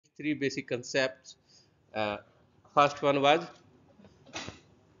three basic concepts. First one was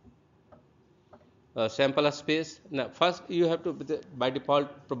sample space. Now, first you have to, by default,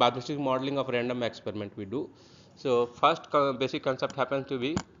 probabilistic modeling of random experiment we do. So first basic concept happens to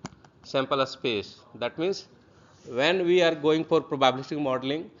be sample space. That means when we are going for probabilistic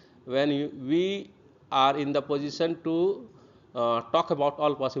modeling, we are in the position to talk about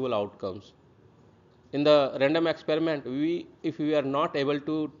all possible outcomes. In the random experiment, if we are not able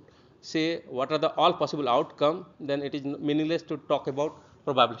to say what are the all possible outcome, then it is meaningless to talk about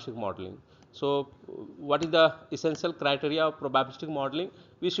probabilistic modeling. So what is the essential criteria of probabilistic modeling?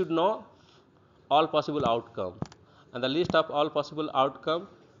 We should know all possible outcome, and the list of all possible outcome,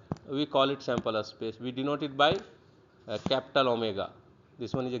 we call it sample space. We denote it by capital omega.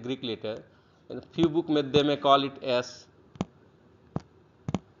 This one is a Greek letter. In few book they may call it S.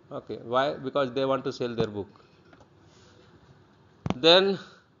 Okay, why? Because they want to sell their book. Then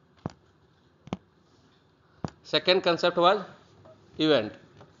second concept was event.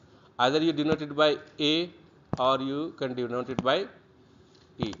 Either you denote it by A or you can denote it by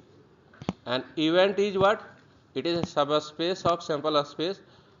E. An event is what? It is a subspace of sample space,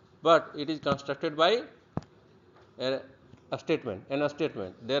 but it is constructed by a statement, an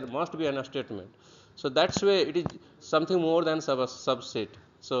statement. There must be an statement. So that's why it is something more than subset.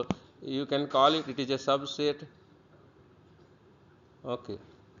 So you can call it, it is a subset. Okay.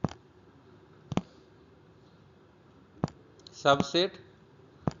 Subset,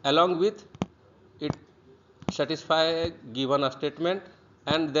 along with it satisfy a given statement,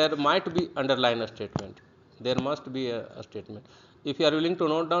 and there might be underline statement. There must be a statement. If you are willing to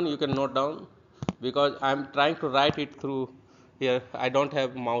note down, you can note down, because I am trying to write it through here. I don't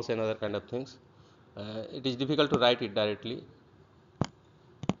have mouse and other kind of things. It is difficult to write it directly.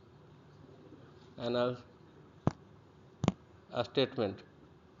 And a statement.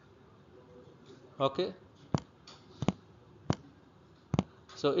 Okay.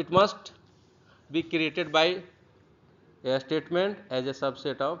 So it must be created by a statement as a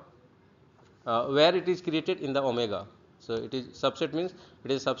subset of where it is created in the omega. So it is subset, means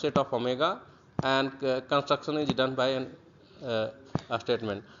it is subset of omega, and construction is done by a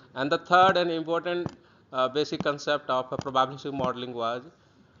statement. And the third and important basic concept of probabilistic modeling was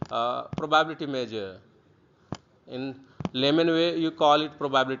probability measure. In layman way, you call it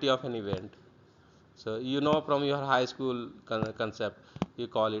probability of an event. So you know from your high school concept, you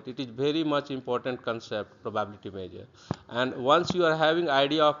call it. It is very much important concept, probability measure. And once you are having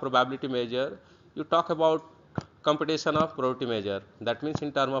idea of probability measure, you talk about computation of probability measure. That means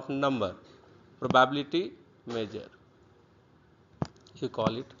in term of number, probability measure. You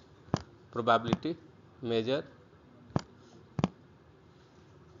call it probability measure.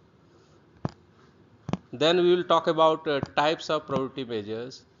 Then we will talk about types of probability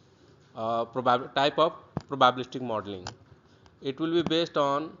measures, type of probabilistic modeling. It will be based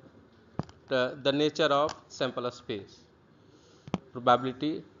on the nature of sample space.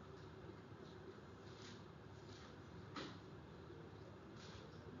 Probability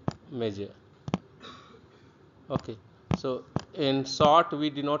measure. Okay. So in short, we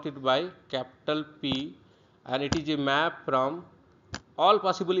denote it by capital P, and it is a map from all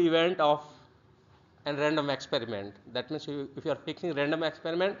possible event of a random experiment. That means if you are fixing random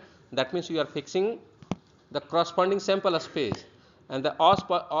experiment, that means you are fixing the corresponding sample space and the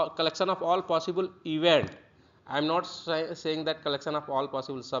all collection of all possible event. I am not saying that collection of all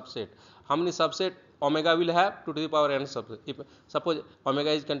possible subset. How many subset omega will have? 2 to the power n subset. If suppose omega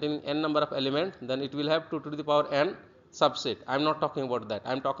is containing n number of element, then it will have 2 to the power n subset. I am not talking about that.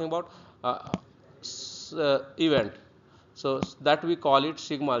 I am talking about event. So that we call it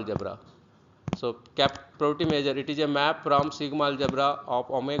sigma algebra. So probability measure, it is a map from sigma algebra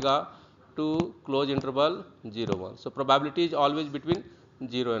of omega to close interval 0 1. So probability is always between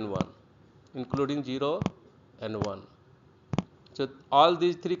 0 and 1, including 0 and 1. So all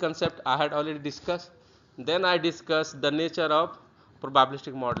these three concepts I had already discussed. Then I discussed the nature of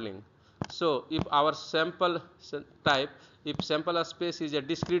probabilistic modeling. So if our sample type, if sample space is a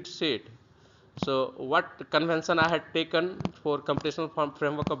discrete set, so what convention I had taken for computational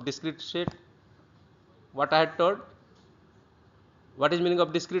framework of discrete set? What I had told? What is meaning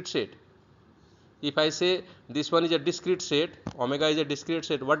of discrete set? If I say this one is a discrete set, omega is a discrete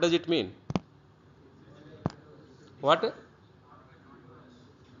set, what does it mean? What?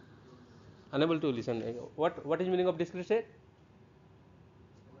 Unable to listen. What is meaning of discrete set?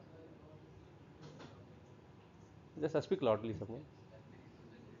 Just speak loudly, someone.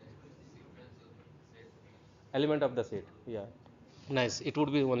 Element of the set. Yeah. Nice. It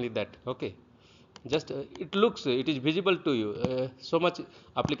would be only that. Okay. just it looks, it is visible to you, so much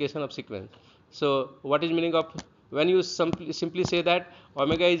application of sequence. So what is meaning of when you simply say that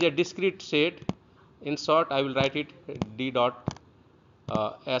omega is a discrete set? In short, I will write it d dot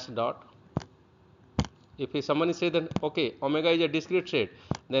s dot. If someone is say that okay, omega is a discrete set,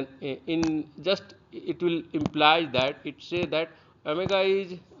 then in just it will imply that it say that omega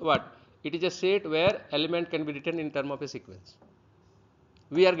is what? It is a set where element can be written in term of a sequence.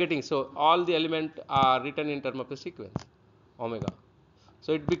 We are getting, so all the element are written in term of a sequence omega,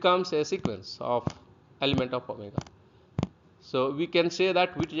 so it becomes a sequence of element of omega. So we can say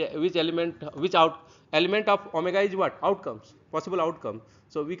that which element, which element of omega is what? Outcomes, possible outcome.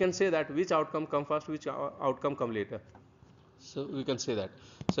 So we can say that which outcome come first, which outcome come later. So we can say that,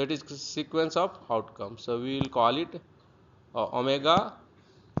 so it is sequence of outcome. So we will call it omega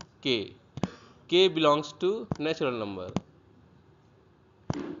k. K belongs to natural number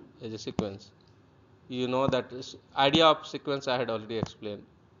as a sequence. You know that idea of sequence I had already explained,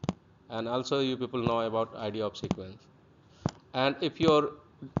 and also you people know about idea of sequence. And if your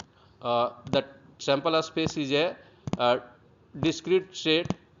that sample space is a discrete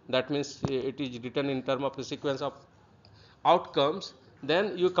set, that means it is written in terms of a sequence of outcomes,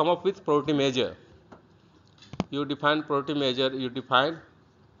 then you come up with probability measure. You define probability measure. You define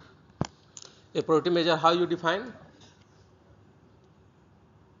a probability measure. How you define?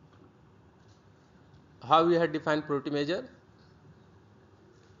 How we had defined probability measure?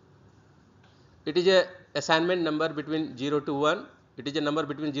 It is a assignment number between 0 to 1. It is a number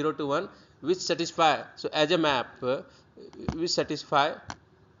between 0 to 1 which satisfy, so as a map which satisfy,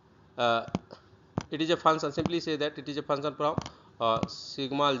 uh, it is a function. Simply say that it is a function from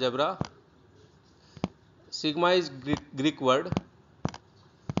sigma algebra. Sigma is Greek word.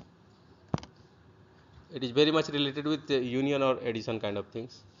 It is very much related with union or addition kind of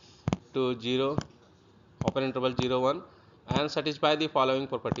things to 0, open interval 0 1, and satisfy the following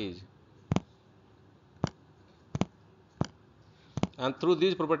properties. And through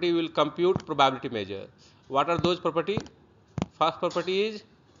this property we will compute probability measure. What are those property? First property is,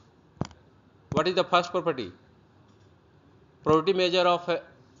 what is the first property? Probability measure of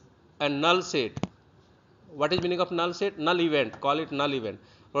a null set. What is meaning of null set? Null event. Call it null event.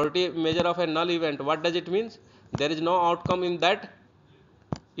 Probability measure of a null event. What does it mean? There is no outcome in that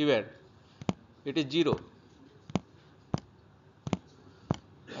event. It is 0.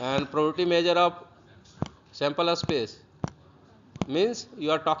 And probability measure of sample space means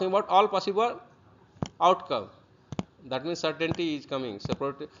you are talking about all possible outcome. That means certainty is coming. So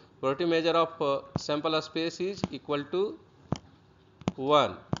probability measure of sample space is equal to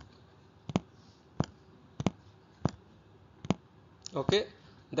 1. Okay.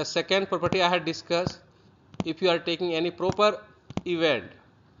 The second property I had discussed, if you are taking any proper event.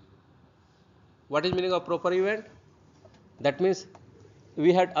 What is meaning of proper event? That means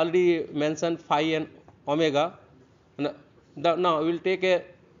we had already mentioned phi and omega. Now we will take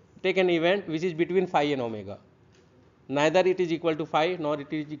an event which is between phi and omega. Neither it is equal to phi nor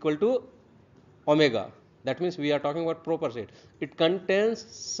it is equal to omega. That means we are talking about proper set. It contains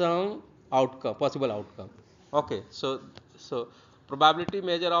some outcome, possible outcome. Okay, so probability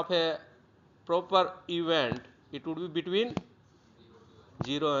measure of a proper event, it would be between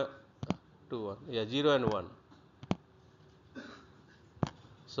 0 to 1. Yeah, 0 and 1.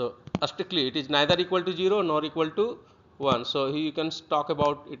 So strictly it is neither equal to 0 nor equal to 1. So here you can talk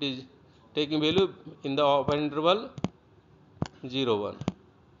about it is taking value in the open interval 0 1.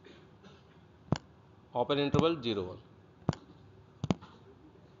 Open interval 0 1.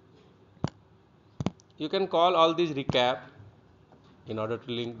 You can call all these recap in order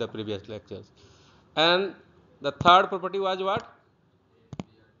to link the previous lectures. And the third property was what?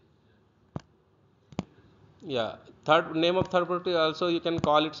 Yeah, third name of third property also you can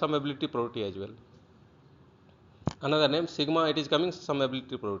call it summability property as well. Another name sigma, it is coming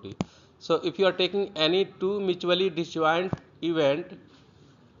summability property. So if you are taking any two mutually disjoint event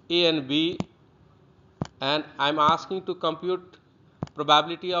A and B, and I am asking to compute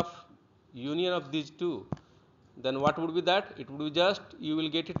probability of union of these two, then what would be that? It would be just, you will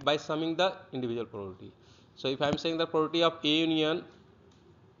get it by summing the individual probability. So if I am saying the probability of A union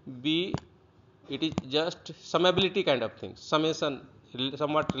B, it is just summability kind of thing, summation,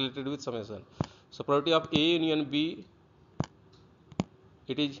 somewhat related with summation. So probability of A union B,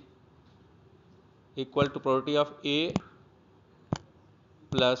 it is equal to probability of A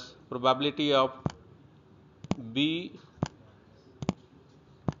plus probability of B,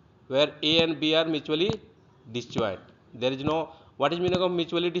 where A and B are mutually disjoint. There is no, what is meaning of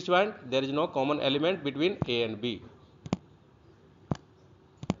mutually disjoint? There is no common element between A and B.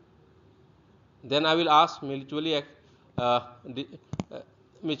 Then I will ask mutually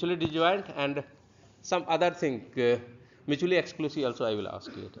disjoint and some other thing, mutually exclusive also I will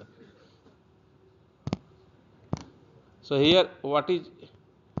ask later. So here what is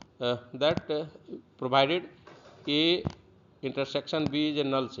that provided A intersection B is a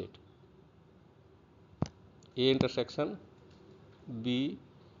null set. A intersection B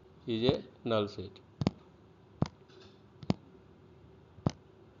is a null set.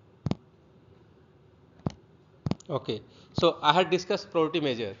 Okay, so I had discussed probability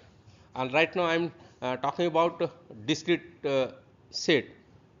measure, and right now I am talking about discrete set,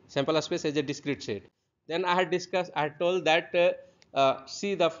 sample space as a discrete set. Then I had discussed, I had told that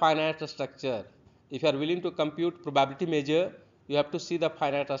see the finite structure. If you are willing to compute probability measure, you have to see the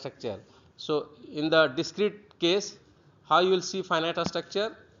finite structure. So in the discrete case, how you will see finite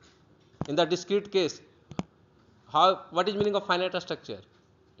structure? In the discrete case, how, what is meaning of finite structure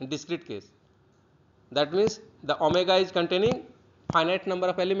in discrete case? That means the omega is containing finite number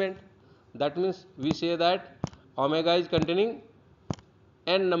of element. That means we say that omega is containing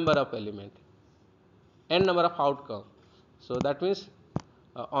n number of element, n number of outcome. So that means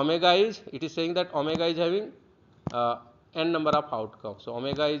omega is, it is saying that omega is having uh, n number of outcome. So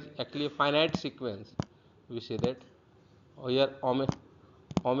omega is actually a finite sequence. We say that here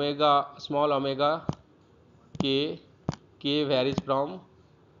omega, small omega k varies from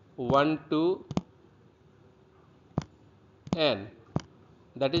 1 to n.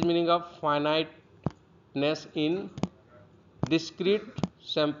 That is meaning of finiteness in discrete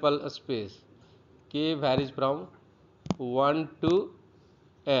sample space. K varies from 1 to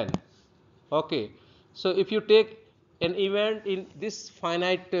n. Okay. So if you take an event in this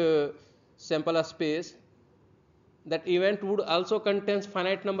finite sample space, that event would also contains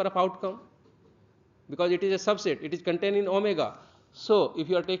finite number of outcome, because it is a subset, it is contained in omega. So if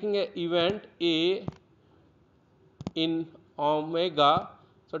you are taking a event A in omega,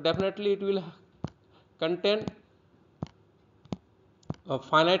 so definitely it will contain a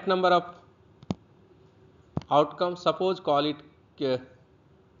finite number of outcomes. Suppose call it K,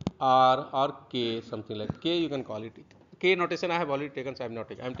 R or K, something like K, you can call it. K notation I have already taken, so I am not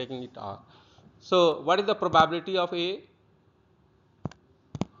taking, I am taking it R. So what is the probability of A?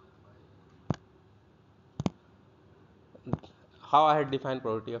 How I had defined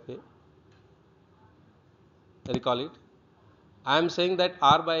probability of A? Recall it. I am saying that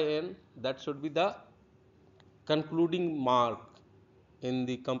R by N, that should be the concluding mark in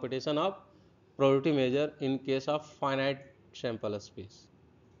the computation of probability measure in case of finite sample space.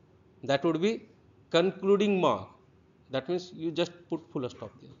 That would be concluding mark. That means you just put full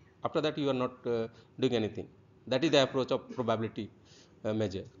stop there. After that you are not doing anything. That is the approach of probability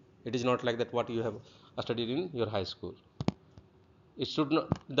measure. It is not like that what you have studied in your high school. It should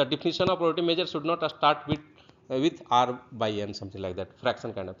not, the definition of probability measure should not start with R by N, something like that,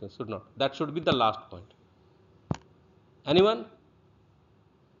 fraction kind of thing, should not. That should be the last point. Anyone?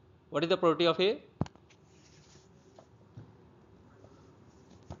 What is the probability of A?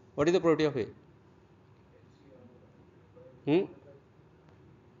 What is the probability of A?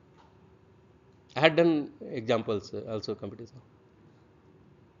 I had done examples also competition.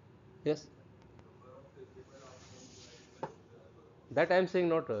 Yes. That I am saying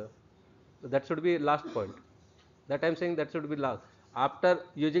not. That should be last point. That I am saying that should be last. After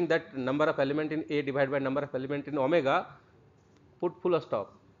using that number of element in A divided by number of element in omega, put full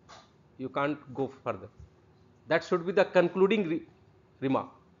stop. You can't go further. That should be the concluding remark.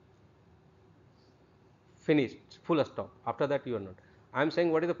 Finished. Full stop. After that you are not. I am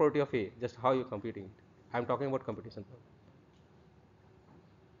saying what is the probability of A, just how you are computing it. I am talking about competition.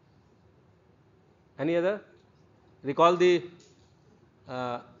 Any other? Recall the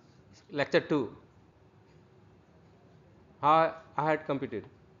uh, lecture 2. How I had computed.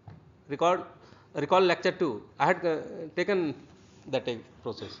 Recall lecture 2. I had taken that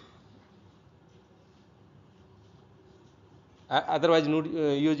process. Otherwise,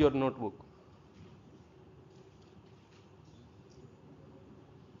 use your notebook.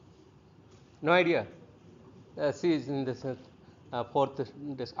 No idea. She is in this fourth.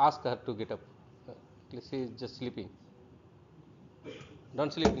 Just ask her to get up. She is just sleeping.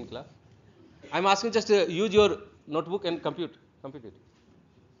 Don't sleep in class. I am asking, just use your notebook and compute it.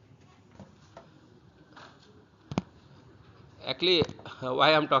 Actually, why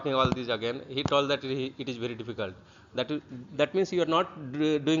I am talking all this again? He told that it is very difficult. That means you are not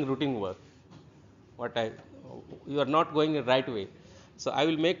doing routine work. You are not going the right way. So I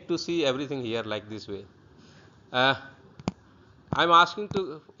will make to see everything here like this way. Uh, I am asking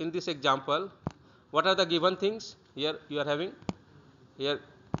to, in this example, what are the given things here you are having here?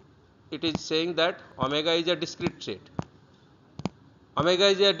 it is saying that omega is a discrete set. Omega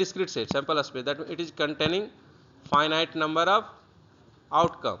is a discrete set, sample space, that it is containing finite number of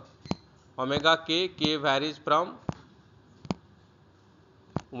outcome. Omega k varies from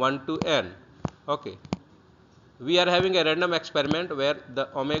 1 to n. Okay. We are having a random experiment where the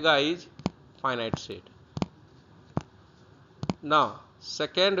omega is finite set. Now,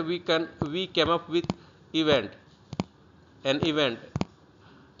 second, we came up with an event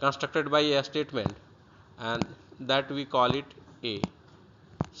constructed by a statement, and that we call it A.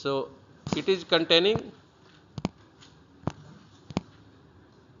 So it is containing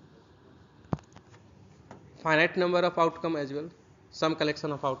finite number of outcome as well, some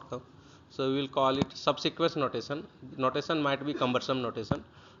collection of outcome. So we will call it subsequence notation. Notation might be cumbersome notation.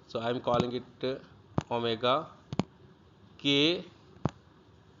 So I am calling it omega k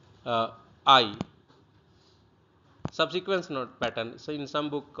I. Subsequence note pattern. So in some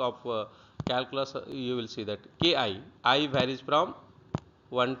book of calculus, you will see that I varies from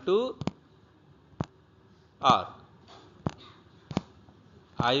 1 to r.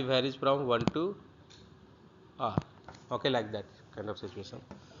 I varies from 1 to r. Okay, like that kind of situation.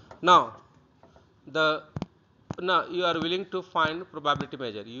 Now you are willing to find probability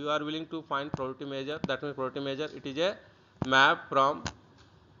measure. You are willing to find probability measure. That means probability measure, it is a map from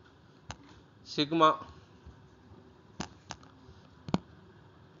sigma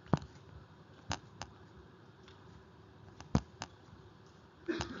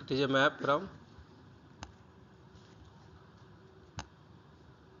it is a map from,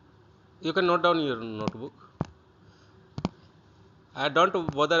 you can note down your notebook. I don't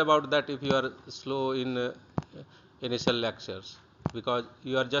bother about that if you are slow in initial lectures, because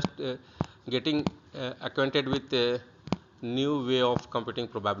you are just getting acquainted with a new way of computing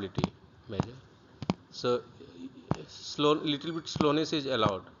probability measure. So little bit slowness is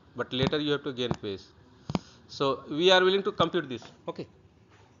allowed, but later you have to gain pace. So we are willing to compute this. Okay.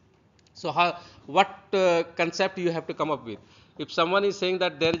 So what concept you have to come up with? If someone is saying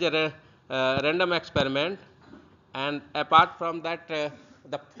that there is a random experiment, and apart from that,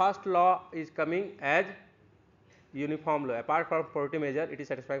 the first law is coming as uniform law. Apart from probability measure, it is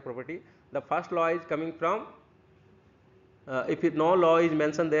satisfying property. The first law is coming from, if no law is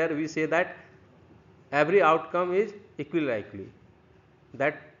mentioned there, we say that every outcome is equally likely.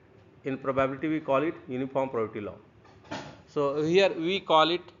 That in probability we call it uniform probability law. So here we call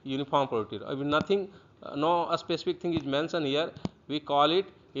it uniform probability law. I mean, nothing, no a specific thing is mentioned here. We call it,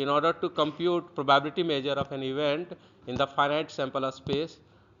 in order to compute probability measure of an event in the finite sample space,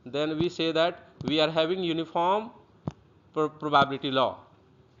 then we say that we are having uniform probability law.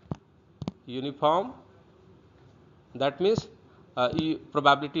 Uniform, that means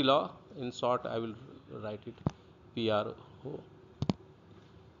probability law. In short, I will write it PRO,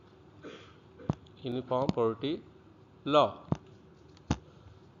 uniform probability law.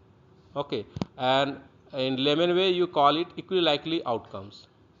 Okay, and in layman way you call it equally likely outcomes.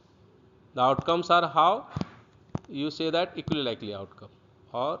 The outcomes are how you say that equally likely outcome,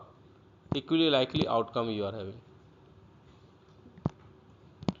 or equally likely outcome you are having.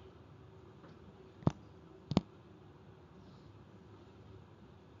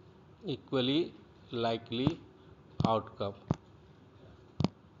 Equally likely outcome.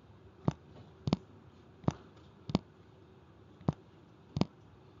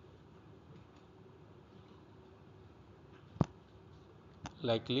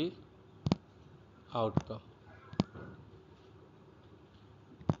 Likely outcome.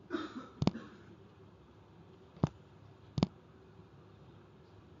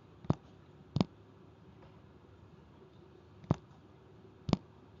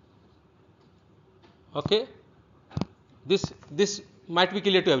 Okay, this might be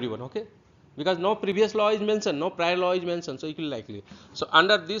clear to everyone. Okay, because no previous law is mentioned, no prior law is mentioned, so equally likely. So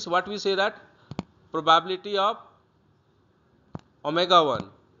under this, what we say that probability of omega 1.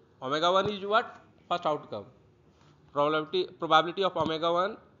 Omega 1 is what? First outcome. Probability of omega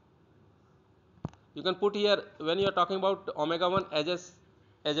 1, you can put here, when you are talking about omega 1 as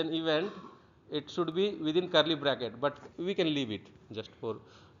an event, it should be within curly bracket, but we can leave it just for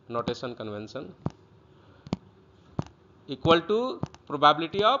notation convention. Equal to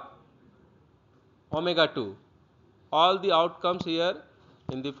probability of omega 2. All the outcomes here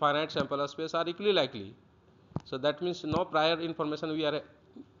in the finite sample space are equally likely. So that means no prior information we are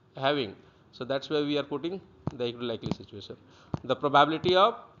having. So that's why we are putting the equally likely situation. The probability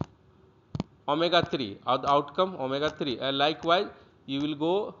of omega 3, or the outcome omega 3, and likewise you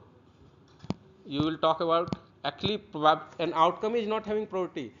will talk about, actually an outcome is not having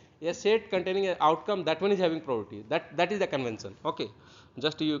probability. a set containing an outcome, that one is having probability. That is the convention. Okay,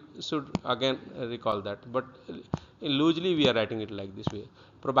 just you should again recall that, but loosely we are writing it like this way: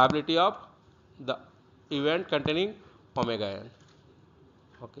 probability of the event containing omega n.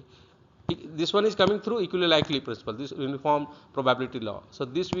 Okay, this one is coming through equally likely principle, this uniform probability law. So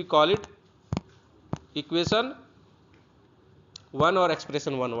this we call it equation 1 or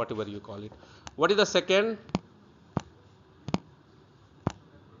expression 1, whatever you call it. What is the second?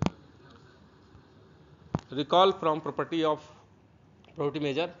 Recall from property of probability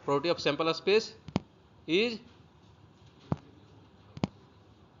measure. Probability of sample space is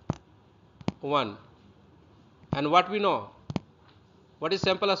 1. And what we know? What is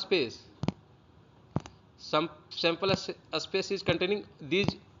sample space? Some sample space is containing these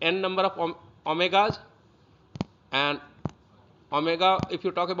n number of omegas, and omega, if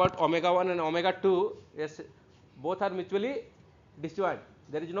you talk about omega 1 and omega 2, yes, both are mutually disjoint.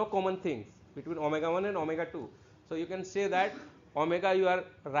 There is no common things between omega 1 and omega 2. So you can say that omega you are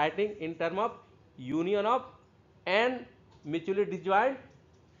writing in term of union of n mutually disjoint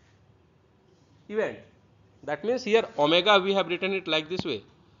event. That means here omega we have written it like this way.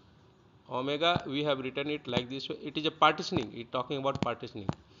 Omega we have written it like this way. It is a partitioning. It talking about partitioning.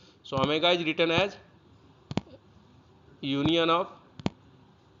 So omega is written as union of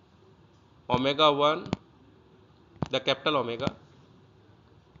omega 1, the capital omega,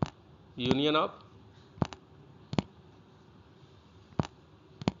 union of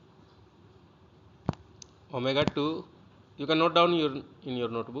omega 2. You can note down in your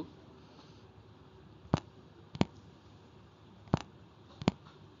notebook.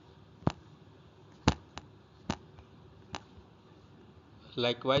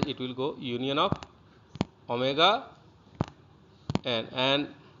 Likewise it will go union of omega n, and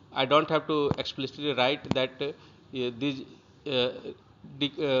I don't have to explicitly write that these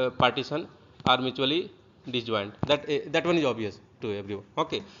partition are mutually disjoint. That one is obvious to everyone.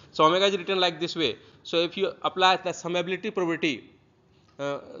 Okay, so omega is written like this way. So if you apply the summability probability,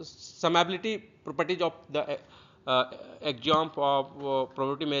 summability properties of the axiom of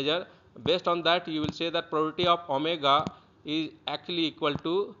probability measure, based on that you will say that probability of omega is actually equal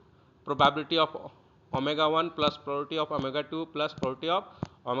to probability of omega 1 plus probability of omega 2 plus probability of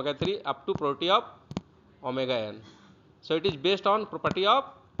omega 3 up to probability of omega n. So it is based on property of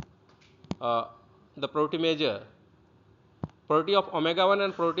the probability measure. Probability of omega 1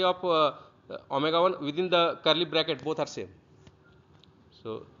 and probability of omega 1 within the curly bracket both are same.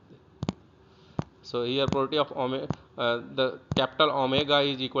 So here probability of omega, the capital omega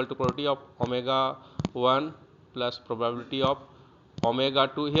is equal to probability of omega 1 plus probability of omega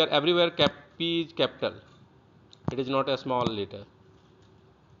 2. Here everywhere P is capital. It is not a small letter.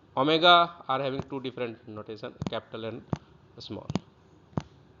 Omega are having two different notation, capital and small.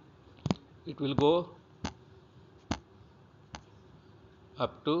 It will go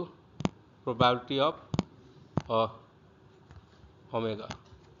up to probability of omega.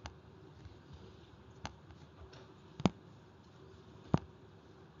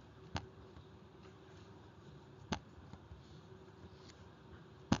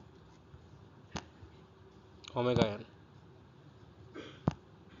 Omega n.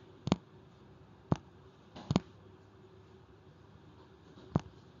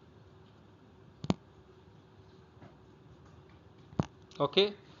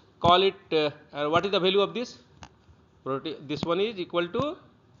 Okay, call it what is the value of this? This one is equal to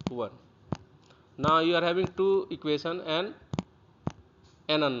 1. Now you are having two equation and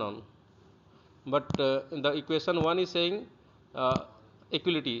n unknown, but in the equation 1 is saying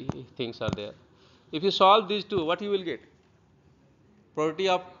equality things are there. If you solve these two, what you will get? Probability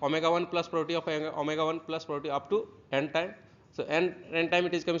of omega 1 plus probability of omega 1 plus probability up to n time. So n time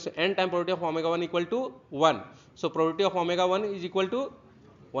it is coming, so n time probability of omega 1 equal to 1. So probability of omega 1 is equal to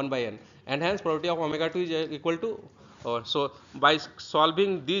 1 by n, and hence probability of omega 2 is equal to so by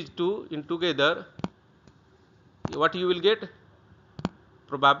solving these two in together, what you will get?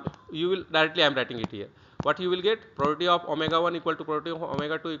 You will directly I am writing it here. What you will get? Probability of omega 1 equal to probability of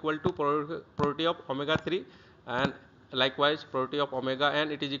omega 2 equal to probability of omega 3, and likewise probability of omega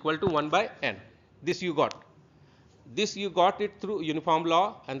n, it is equal to 1 by n. This you got. This you got it through uniform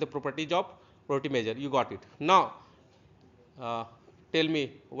law and the properties of probability measure. You got it. Now tell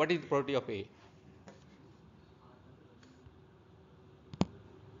me, what is the probability of A?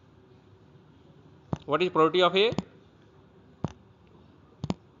 What is probability of A?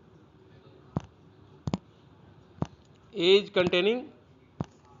 A is containing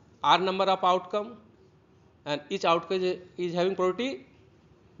R number of outcome, and each outcome is having probability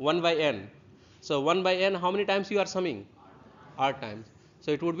 1 by n. So 1 by n, how many times you are summing? R times.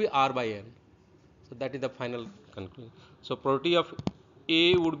 So it would be r by n. So that is the final conclusion. So probability of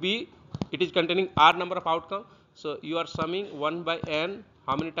A would be, it is containing r number of outcome. So you are summing 1 by n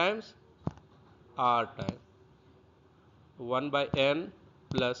how many times? R time. 1 by n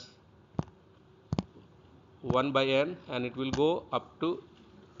plus 1 by n, and it will go up to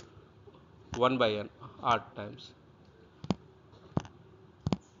 1 by n r times.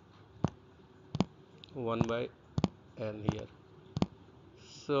 1 by n here.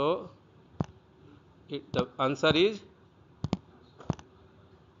 So the answer is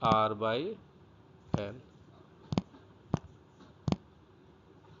r by n,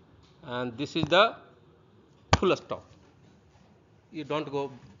 and this is the full stop. You don't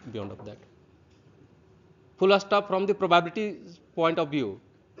go beyond of that. Full stop from the probability point of view.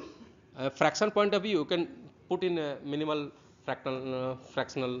 Fraction point of view, you can put in a minimal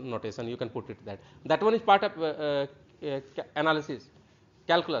fractional notation. You can put it that one is part of analysis,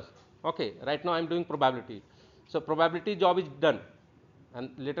 calculus. Okay, right now I am doing probability. So probability job is done,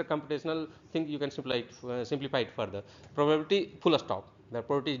 and later computational thing you can simplify it further. Probability full stop. The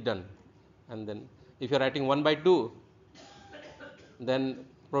probability is done, and then if you are writing 1 by 2, then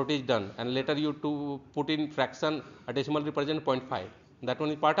probability is done, and later you to put in fraction, a decimal represent 0.5. That one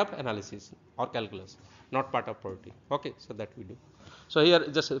is part of analysis or calculus, not part of probability. Okay, so that we do. So here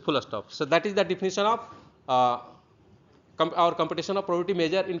just full stop. So that is the definition of our computation of probability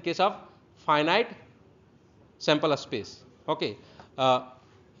measure in case of finite sample space. Okay,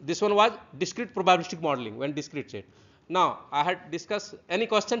 this one was discrete probabilistic modeling when discrete set. Now I had discussed any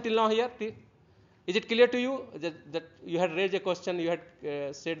question till now here. Is it clear to you that you had raised a question, you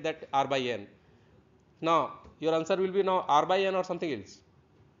had said that r by n. Now your answer will be now r by n or something else.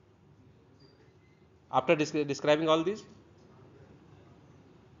 After describing all these,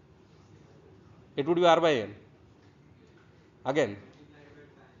 it would be r by n again.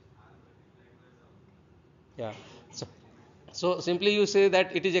 Yeah. So simply you say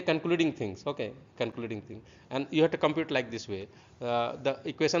that it is a concluding things. Okay, concluding thing, and you have to compute like this way. The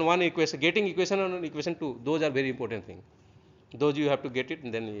equation 1, getting equation 1 and equation 2, those are very important thing. Those you have to get it,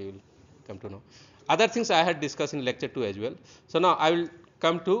 and then you will come to know. Other things I had discussed in lecture 2 as well. So now I will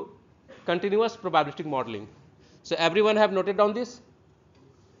come to continuous probabilistic modeling. So everyone have noted down this.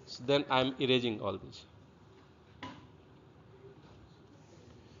 So then I am erasing all this.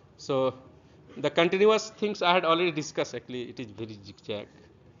 So the continuous things I had already discussed. Actually, it is very zigzag.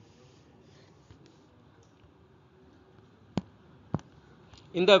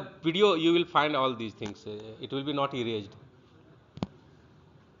 In the video, you will find all these things. It will be not erased.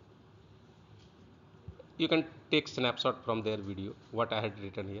 You can take snapshot from their video. What I had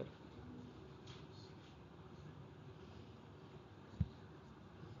written here.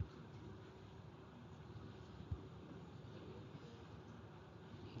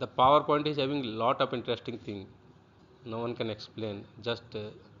 The PowerPoint is having a lot of interesting thing. No one can explain. Just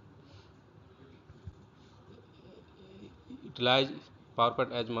utilize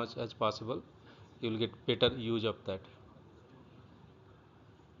PowerPoint as much as possible. You will get better use of that.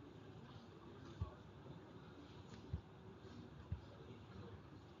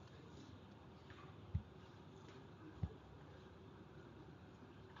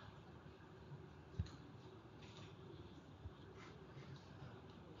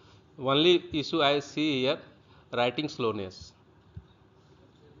 Only issue I see here, writing slowness.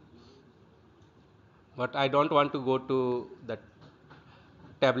 But I don't want to go to that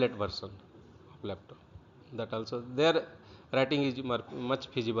tablet version of laptop. That also their writing is much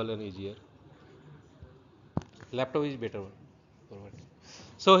feasible and easier. Laptop is better one.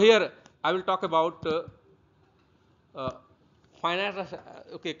 So here I will talk about uh, finite,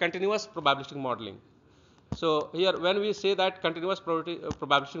 continuous probabilistic modeling. So here when we say that continuous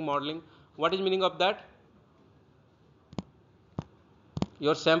probabilistic modeling, what is meaning of that?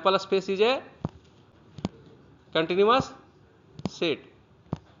 Your sample space is a continuous set.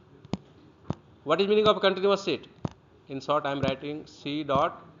 What is meaning of continuous set? In short, I am writing C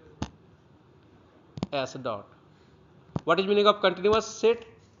dot S dot. What is meaning of continuous set?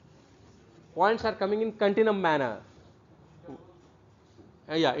 Points are coming in continuum manner.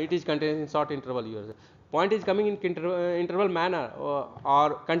 Yeah, it is contained in short interval. Point is coming in interval manner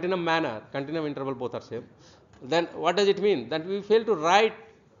or continuum manner. Continuum interval both are same. Then what does it mean? That we fail to write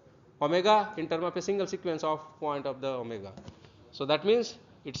omega in terms of a single sequence of point of the omega. So that means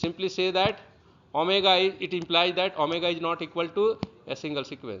it simply say that omega is, it implies that omega is not equal to a single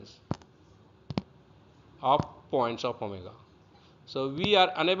sequence of points of omega. So we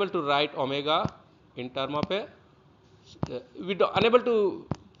are unable to write omega in term of a we are unable to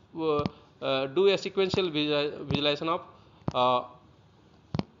do a sequential visualization of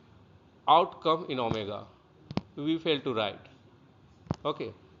outcome in omega. We fail to write.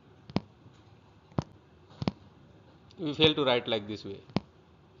 Okay, we fail to write like this way.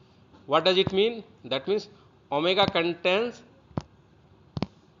 What does it mean? That means omega contains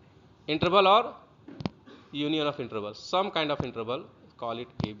interval or union of intervals, some kind of interval, call it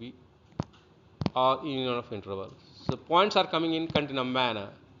AB, or union of intervals. So points are coming in continuum manner.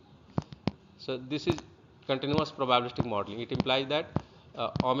 So this is continuous probabilistic modeling. It implies that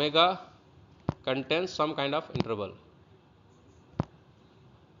omega contains some kind of interval.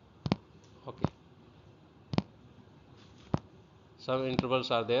 Okay, some intervals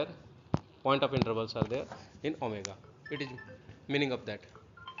are there, point of intervals are there in omega. It is meaning of that.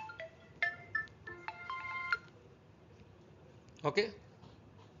 Okay,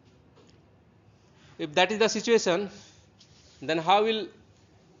 if that is the situation, then how will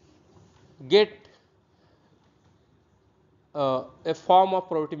get a form of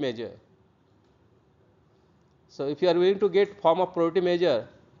probability measure? So if you are willing to get form of probability measure,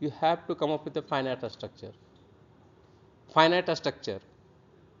 you have to come up with a finite structure. Finite structure.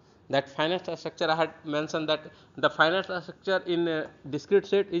 That finite structure, I had mentioned that the finite structure in a discrete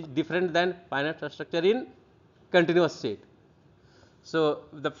set is different than finite structure in continuous set. So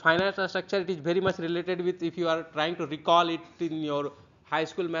the finite structure, it is very much related with, if you are trying to recall it in your high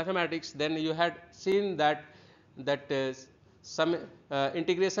school mathematics, then you had seen that some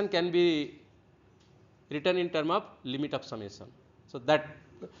integration can be written in term of limit of summation. So that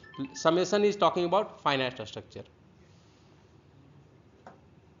summation is talking about finite structure.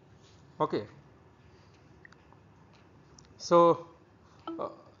 Okay. So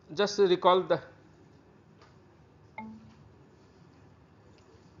just recall the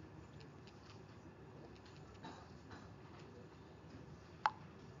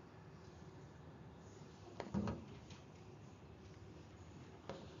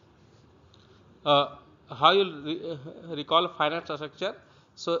how you recall finite structure.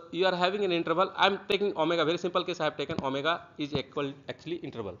 So you are having an interval. I am taking omega, very simple case I have taken omega is equal actually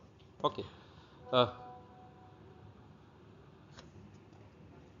interval. Okay. Uh,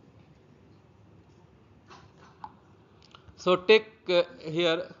 so take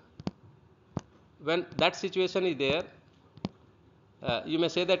here, when that situation is there, you may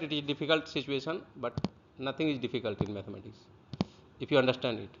say that it is difficult situation, but nothing is difficult in mathematics if you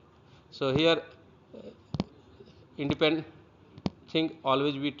understand it. So here independent thing,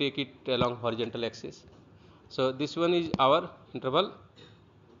 always we take it along horizontal axis. So this one is our interval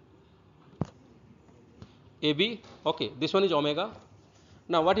AB. Okay, this one is omega.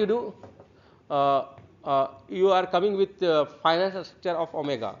 Now what you do? You are coming with finite structure of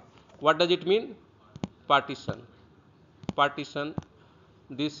omega. What does it mean? Partition. Partition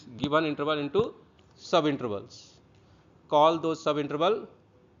this given interval into subintervals. Call those subinterval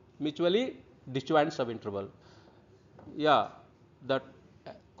mutually disjoint subinterval. Yeah, the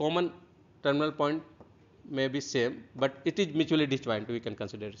common terminal point may be same, but it is mutually disjoint, we can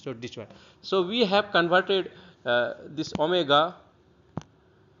consider it. So disjoint. So we have converted this omega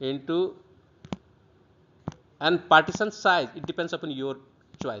into, and partition size, it depends upon your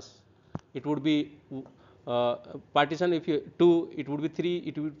choice. It would be uh, partition, if you 2, it would be 3,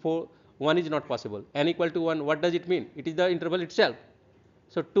 it would be 4, 1 is not possible. N equal to 1, what does it mean? It is the interval itself.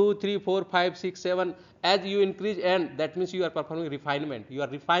 So 2, 3, 4, 5, 6, 7, as you increase n, that means you are performing refinement, you are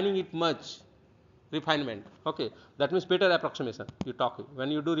refining it much. Refinement. Okay, that means better approximation. You talk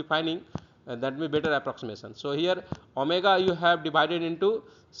when you do refining, that means better approximation. So here omega you have divided into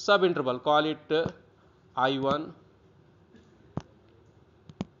sub interval, call it I1,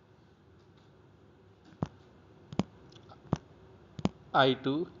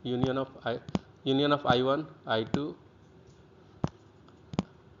 I2, union of I1, I2,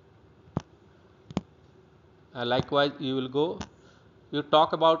 likewise you will go, you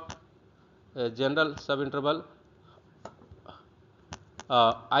talk about general subinterval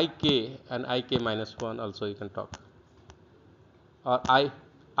ik and ik minus 1 also you can talk, or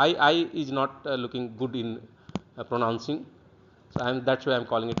I is not looking good in pronouncing, so that's why I am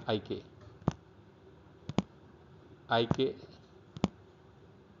calling it ik. Ik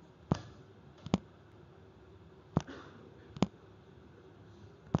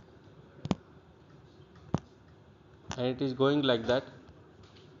and it is going like that.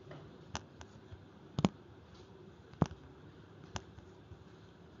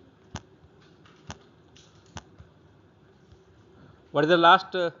 What is the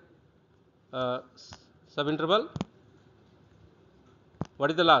last subinterval?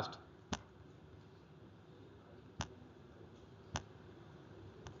 What is the last?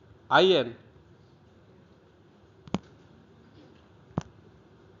 In.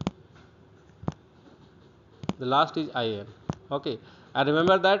 the last is in. Okay, and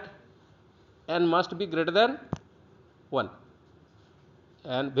remember that n must be greater than 1,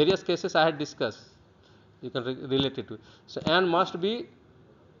 and various cases I had discussed, you can relate it to. So n must be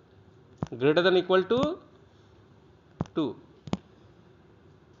greater than equal to 2,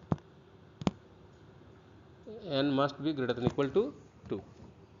 n must be greater than equal to 2.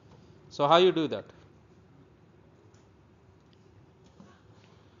 So how you do that?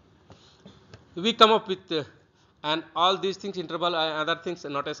 We come up with and all these things, interval, other things,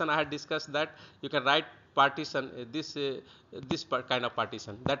 notation I had discussed, that you can write partition, this kind of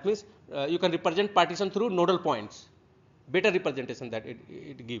partition. That means you can represent partition through nodal points, better representation that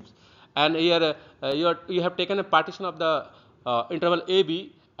it gives. And here you have taken a partition of the interval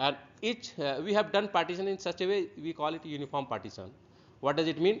AB, and each we have done partition in such a way, we call it uniform partition. What does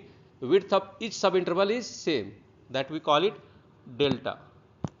it mean? Width of each subinterval is same, that we call it delta.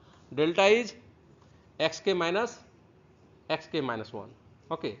 Delta is xk minus 1.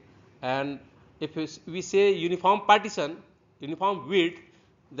 Okay, and if we say uniform partition, uniform width,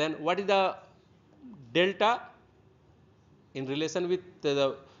 then what is the delta in relation with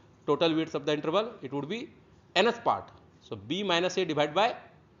the total width of the interval? It would be nth part. So b minus a divided by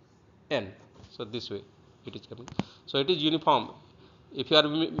n. So this way it is coming. So it is uniform. If you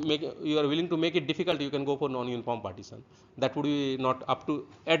are willing to make it difficult, you can go for non-uniform partition. That would be not up to,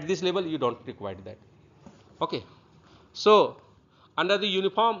 at this level you don't require that. Okay. So under the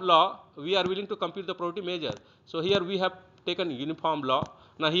uniform law, we are willing to compute the probability measure. So here we have taken uniform law.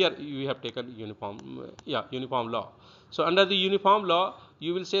 Now here we have taken uniform law. So under the uniform law,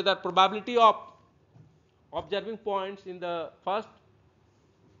 you will say that probability of observing points in the first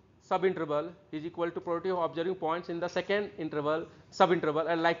subinterval is equal to probability of observing points in the second subinterval,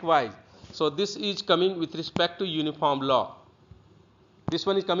 and likewise. So this is coming with respect to uniform law. This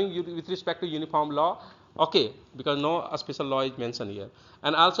one is coming with respect to uniform law. Okay, because no special law is mentioned here.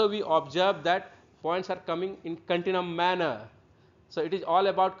 And also we observe that points are coming in continuum manner. So it is all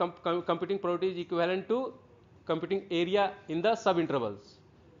about computing probability is equivalent to computing area in the subintervals.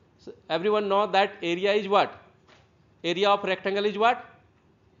 So everyone know that area is what? Area of rectangle is what?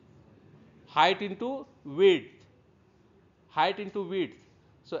 Height into width. Height into width.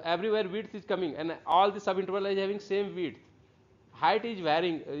 So everywhere width is coming, and all the subinterval is having same width. Height is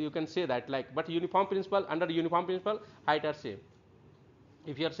varying, you can say that, like, but uniform principle, under uniform principle, height are same.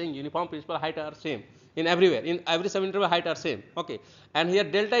 If you are saying uniform principle, height are same in everywhere, in every subinterval height are same. Okay, and here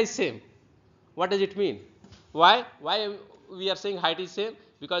delta is same. What does it mean? Why we are saying height is same?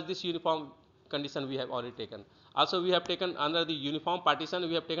 Because this uniform condition we have already taken. Also we have taken under the uniform partition,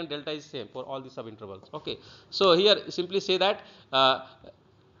 we have taken delta is same for all the subintervals. Okay, so here simply say that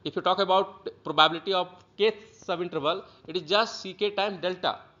if you talk about probability of kth subinterval, it is just ck times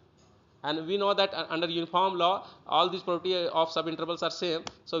delta, and we know that under uniform law all these probability of subintervals are same.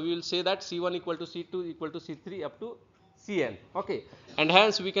 So we will say that C1 equal to C2 equal to C3 up to Cn. Okay, and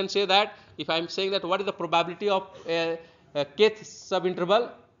hence we can say that if I am saying that what is the probability of kth subinterval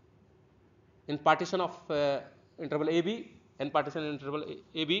in partition of interval AB and partition interval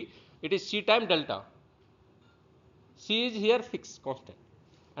AB, it is C times delta. C is here fixed constant,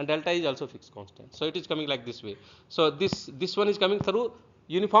 and delta is also fixed constant. So it is coming like this way. So this one is coming through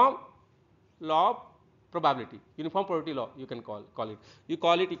uniform law of probability, uniform probability law you can call it. You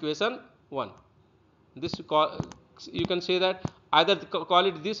call it equation 1. This you can say that either call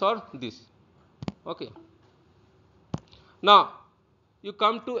it this or this. Okay. Now you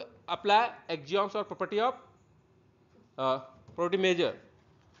come to apply axioms or property of probability measure.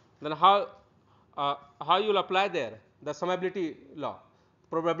 Then how you will apply there? The summability law.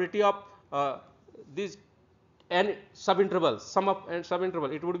 Probability of these n subintervals, sum of n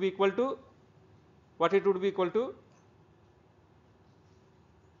subinterval, it would be equal to what? It would be equal to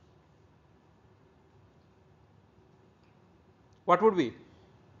what would be?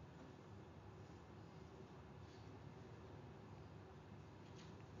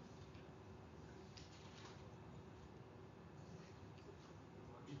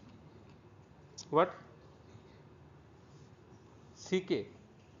 What? Ck,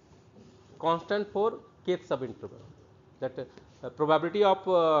 constant for kth subinterval. That probability of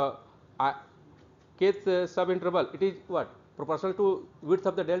kth subinterval, it is what? Proportional to width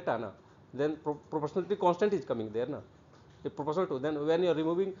of the delta, na? Then proportionality constant is coming there, na? If proportional to, then when you are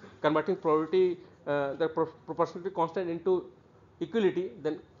removing, converting probability the proportionality constant into equality,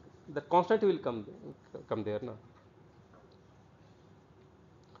 then the constant will come there, na?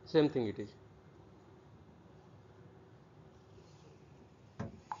 Same thing it is.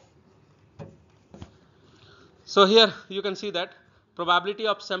 So here you can see that probability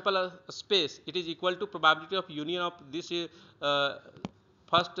of sample space, it is equal to probability of union of this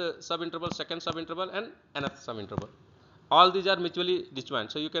first subinterval, second subinterval, and another subinterval. All these are mutually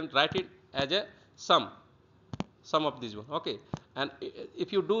disjoint. So you can write it as a sum of these one. Okay, and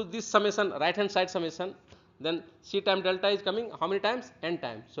if you do this summation, right hand side summation, then c time delta is coming how many times? N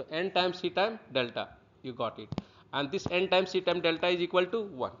times. So n times c time delta, you got it, and this n times c time delta is equal to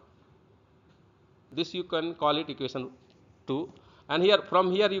 1. This you can call it equation 2, and here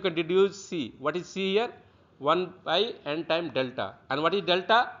from here you can deduce c. What is c here? 1 by n time delta, and what is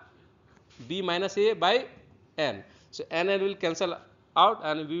delta? B minus a by n. So n will cancel out,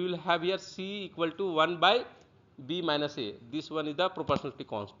 and we will have here c equal to 1 by b minus a. This one is the proportionality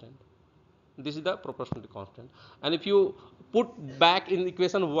constant. This is the proportionality constant, and if you put back in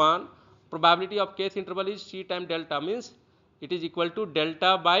equation 1, probability of kth interval is c time delta, means it is equal to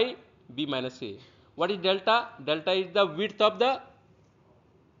delta by b minus a. What is delta? Delta is the width of the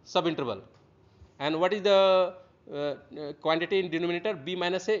subinterval, and what is the quantity in denominator? B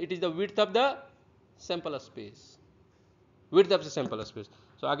minus a. It is the width of the sample space. Width of the sample space.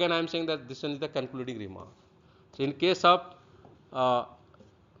 So again I am saying that this one is the concluding remark. So in case of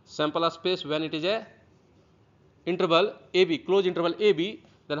sample space, when it is a interval AB, closed interval AB,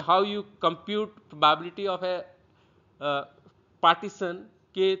 then how you compute probability of a partition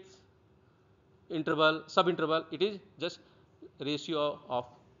kth interval, subinterval? It is just ratio of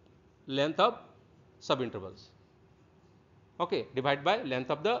length of subintervals, okay, divided by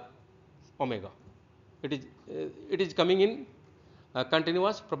length of the omega. It is coming in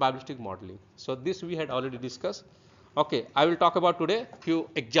continuous probabilistic modeling. So this we had already discussed. Okay, I will talk about today few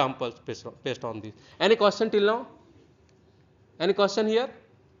examples based on this. Any question till now? Any question here?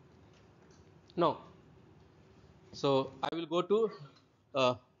 No. So I will go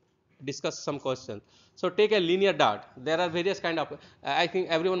to discuss some questions. So take a linear dart. There are various kind of. I think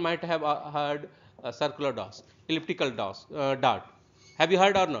everyone might have heard circular dots, elliptical dots, dart. Have you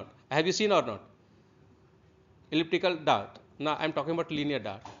heard or not? Have you seen or not? Elliptical dart. Now I am talking about linear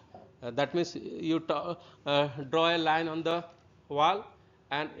dart. That means you draw a line on the wall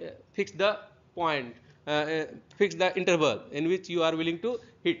and fix the point, fix the interval in which you are willing to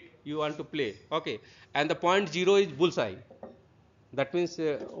hit, you want to play. Okay, and the point 0 is bullseye. That means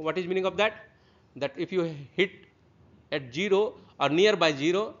what is meaning of that? That if you hit at 0 or nearby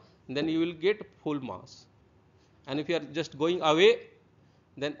 0, then you will get full mass, and if you are just going away,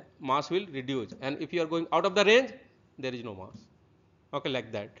 then mass will reduce, and if you are going out of the range, there is no mass. Okay,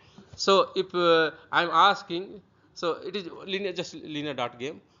 like that. So if I am asking, so it is linear, just linear dart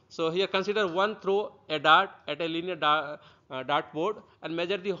game. So here consider one throw a dart at a linear dart board and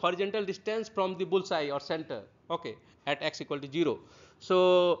measure the horizontal distance from the bullseye or center, okay, at x equal to 0.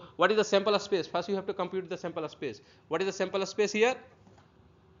 So what is the sample space? First you have to compute the sample space. What is the sample space here?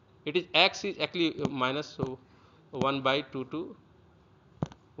 It is x is actually minus, so 1 by 2 to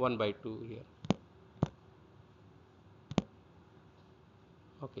 1 by 2 here.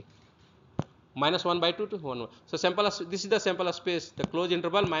 Okay, minus 1 by 2 to 1. So sample, this is the sample space, the closed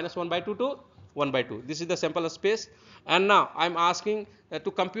interval minus 1 by 2 to 1 by 2. This is the sample space, and now I am asking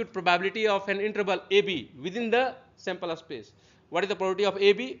to compute probability of an interval AB within the sample space. What is the probability of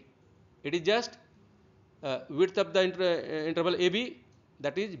AB? It is just width of the interval AB,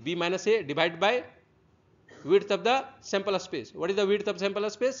 that is B minus A divided by width of the sample space. What is the width of sample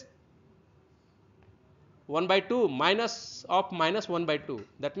space? 1 by 2 minus of minus 1 by 2,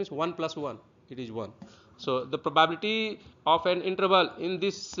 that means 1 plus 1, it is 1. So the probability of an interval in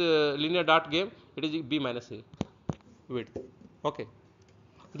this linear dart game, it is B minus A width. Okay,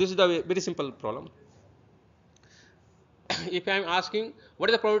 this is the very simple problem. If I am asking what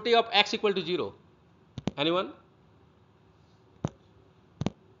is the probability of x equal to 0, anyone?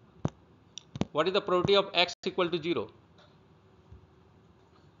 What is the probability of x equal to 0?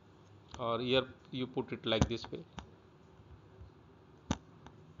 Or here you put it like this way.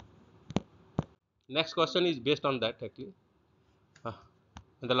 Next question is based on that actually.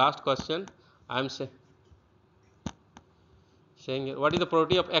 And the last question I am saying here, what is the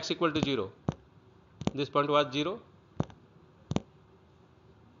probability of x equal to 0? This point was 0.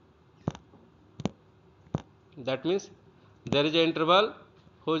 That means there is an interval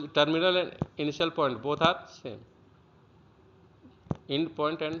whose terminal and initial point both are same. End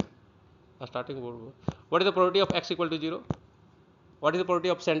point and a starting point. What is the probability of x equal to 0? What is the probability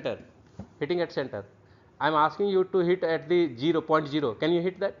of center? Hitting at center. I am asking you to hit at the 0, point 0. Can you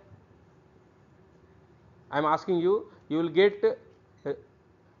hit that? I am asking you, you will get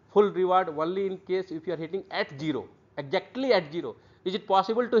full reward only in case if you are hitting at 0, exactly at 0. Is it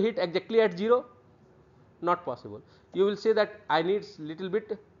possible to hit exactly at 0? Not possible. You will say that I need little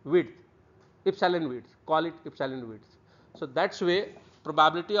bit width, epsilon width, call it epsilon width. So that's way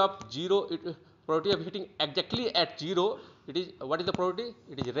probability of probability of hitting exactly at 0, it is, what is the probability?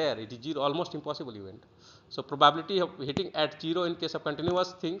 It is rare, it is 0, almost impossible event. So probability of hitting at 0 in case of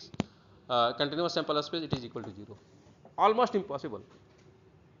continuous things, continuous sample space, it is equal to 0, almost impossible.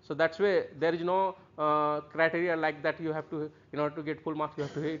 So that's way there is no criteria like that you have to, in order to get full marks you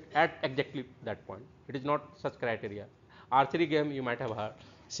have to hit at exactly that point. It is not such criteria. R3 game you might have heard,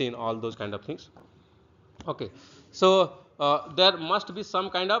 seen all those kind of things. Okay. So there must be some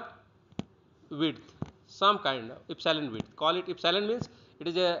kind of width, some kind of epsilon width. Call it epsilon means it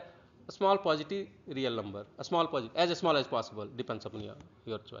is a small positive real number, a small positive, as small as possible, depends upon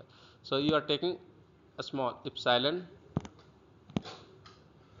your choice. So you are taking a small epsilon.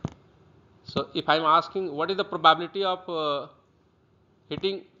 So if I am asking what is the probability of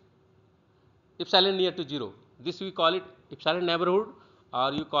hitting epsilon near to 0, this we call it epsilon neighborhood,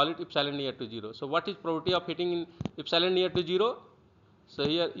 or you call it epsilon near to 0. So what is probability of hitting in epsilon near to 0? So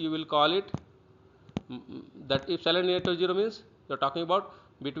here you will call it that epsilon near to 0 means you are talking about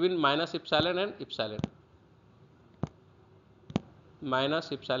between minus epsilon and epsilon,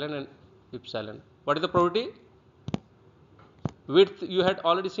 minus epsilon and epsilon. What is the probability? Width you had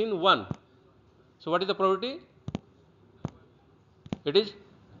already seen 1. So what is the probability? It is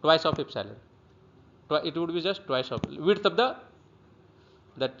twice of epsilon. It would be just twice of width of the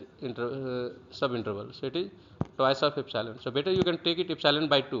that sub interval. So it is twice of epsilon. So better you can take it epsilon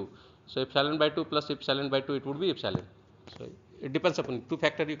by 2. So epsilon by 2 plus epsilon by 2, it would be epsilon. So it depends upon 2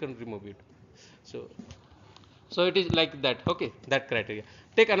 factor, you can remove it. So it is like that. Okay, that criteria.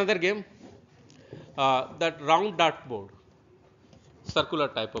 Take another game, that round dart board, circular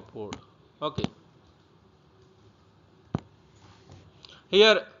type of board. Okay.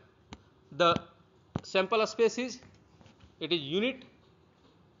 Here the sample space is, it is unit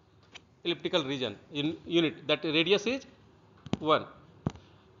elliptical region in unit, that radius is 1.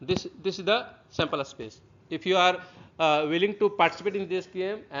 This is the sample space. If you are willing to participate in this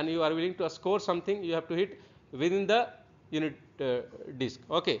game and you are willing to score something, you have to hit within the unit disk.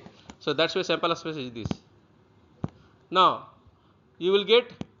 Okay. So that's why sample space is this. Now you will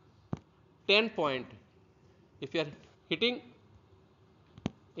get 10 point if you are hitting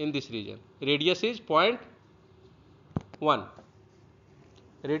in this region. Radius is 0.1.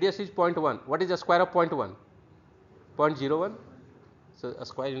 Radius is 0.1. What is the square of 0.1? 0.01. So a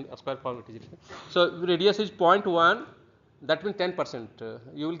square form it is. So radius is 0.1. That means 10%.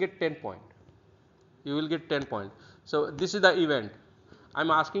 You will get 10 point. You will get 10 point. So this is the event. I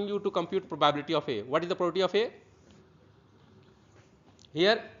am asking you to compute probability of A. What is the probability of A?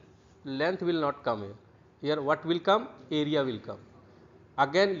 Here length will not come here. Here what will come? Area will come.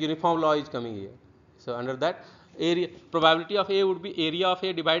 Again uniform law is coming here. So under that, area probability of A would be area of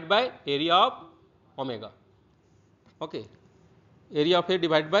A divided by area of omega. Okay, area of A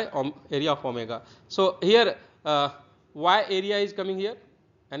divided by area of omega. So here why area is coming here?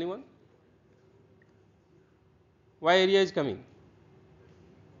 Anyone? Why area is coming?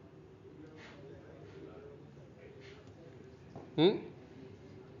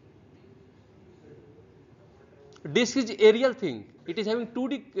 Disk is aerial thing. It is having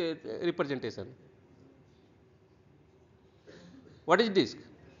 2D representation. What is disk?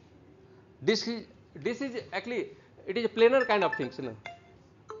 Disk is actually, it is a planar kind of things. No?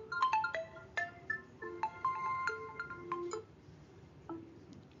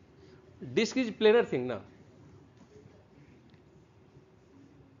 Disk is planar thing now.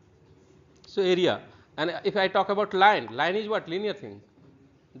 So area, and if I talk about line is what? Linear thing.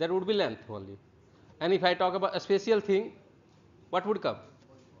 There would be length only. And if I talk about a spatial thing, what would come?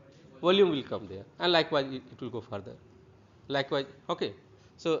 Volume will come there, and likewise it will go further. Likewise, okay.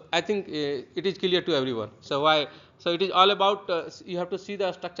 So I think it is clear to everyone. So why? So it is all about you have to see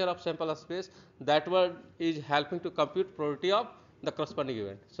the structure of sample space. That one is helping to compute probability of the corresponding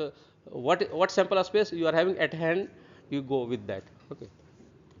event. So what sample space you are having at hand, you go with that. Okay.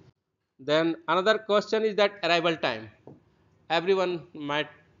 Then another question is that arrival time. Everyone might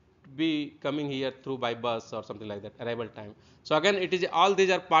be coming here through by bus or something like that, arrival time. So again it is all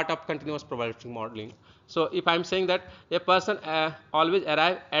these are part of continuous probabilistic modeling. So if I am saying that a person always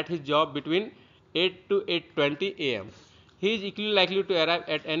arrive at his job between 8 to 8:20 am, he is equally likely to arrive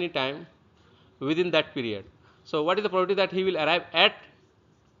at any time within that period. So what is the probability that he will arrive at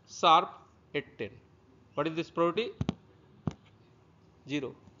sharp 8:10? What is this probability?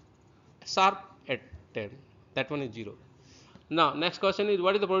 0. Sharp at 10, that one is 0. Now next question is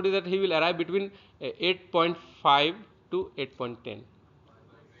what is the probability that he will arrive between 8.5 to 8.10?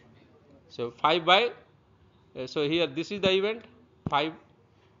 So 5 by So here this is the event 5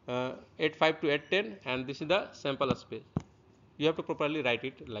 8 5 to 8 10, and this is the sample space. You have to properly write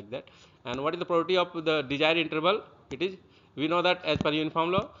it like that. And what is the probability of the desired interval? It is, we know that as per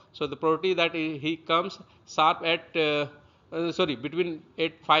uniform law. So the probability that he comes sharp at sorry, between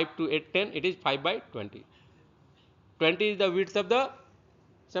 8 5 to 8 10, it is 5 by 20. 20 is the width of the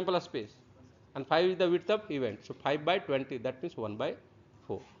sample space and 5 is the width of event. So 5 by 20, that means 1 by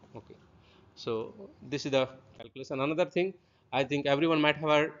 4. Okay. So this is the calculation. Another thing, I think everyone might have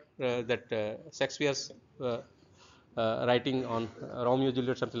heard that Shakespeare's writing on Romeo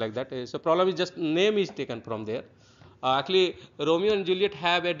Juliet, something like that. So problem is just name is taken from there. Actually, Romeo and Juliet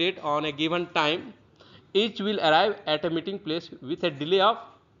have a date on a given time. Each will arrive at a meeting place with a delay of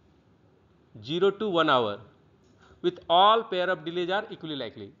 0 to 1 hour, with all pair of delays are equally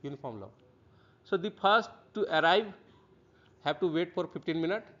likely, uniform law. So the first to arrive have to wait for 15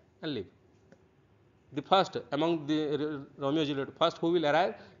 minutes and leave. The first among the Romeo Juliet, first who will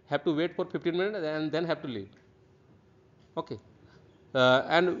arrive have to wait for 15 minutes and then have to leave. Okay.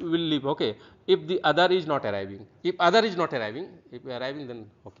 And will leave. Okay. If the other is not arriving, if arriving, then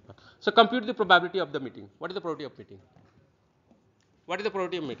okay. So compute the probability of the meeting. What is the probability of meeting? What is the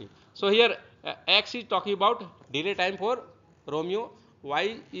probability of meeting? So here X is talking about delay time for Romeo,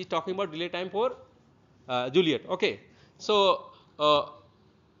 Y is talking about delay time for Juliet. Okay. So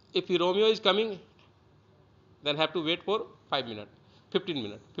if Romeo is coming, then have to wait for 5 minutes, 15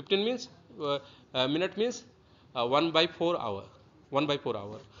 minutes. 15 means minute means 1 by 4 hour. 1 by 4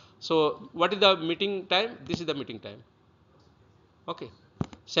 hour. So what is the meeting time? This is the meeting time. Okay.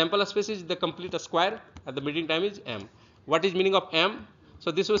 Sample space is the complete square and the meeting time is m. What is meaning of m?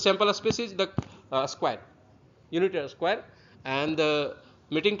 So this was sample space is the square, unit square, and the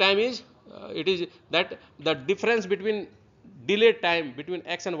meeting time is it is that the difference between delay time between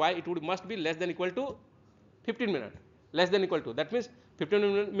x and y, it would must be less than equal to 15 minutes, less than equal to, that means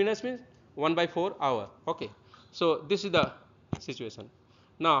 15 minutes means 1 by 4 hour. Okay. So this is the situation.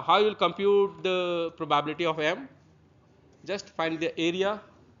 Now how you will compute the probability of m? Just find the area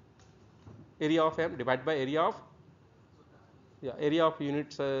of m, divide by area of area of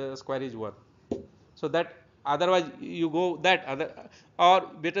unit square is 1. So that, otherwise you go that other, or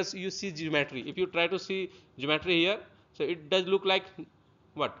better you see geometry. If you try to see geometry here, so it does look like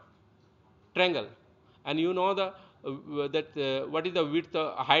what? Triangle. And you know the what is the width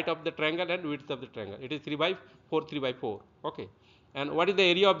height of the triangle and width of the triangle? It is 3 by 4, 3 by 4. Okay. And what is the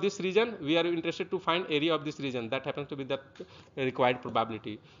area of this region? We are interested to find area of this region, that happens to be the required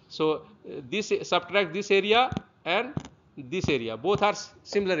probability. So this subtract this area and this area, both are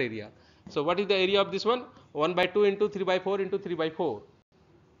similar area. So what is the area of this one? 1 by 2 into 3 by 4 into 3 by 4,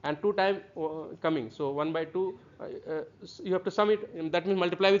 and 2 time coming. So 1 by 2 you have to sum it, and that means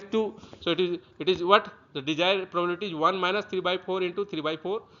multiply with 2. So it is what? The desired probability is 1 minus 3 by 4 into 3 by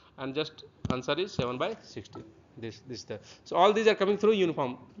 4, and just answer is 7 by 16. This the, so all these are coming through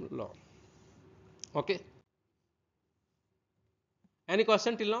uniform law. Okay. Any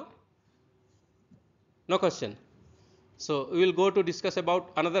question till now? No question. So we will go to discuss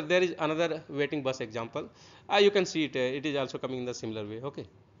about another. There is another waiting bus example. You can see it. It is also coming in the similar way. Okay.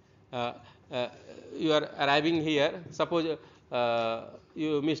 Uh, uh, you are arriving here. Suppose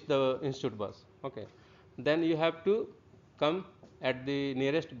you missed the institute bus. Okay. Then you have to come at the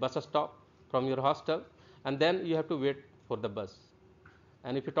nearest bus stop from your hostel, and then you have to wait for the bus.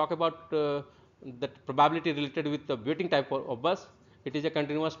 And if you talk about that probability related with the waiting type of bus, it is a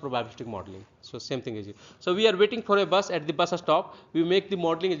continuous probabilistic modeling. So same thing is it. So we are waiting for a bus at the bus stop. We make the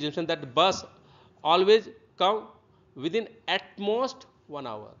modeling assumption that the bus always come within at most 1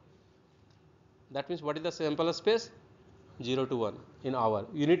 hour. That means what is the sample space? 0 to 1 in hour.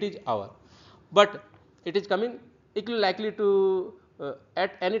 Unit is hour. But it is coming equally likely to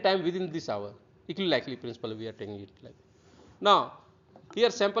at any time within this hour. Equally likely principle we are taking it like. Now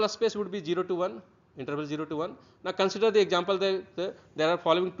here sample space would be 0 to 1, interval 0 to 1. Now consider the example that there are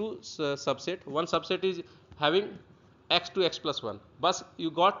following two subset. One subset is having x to x plus 1. Bus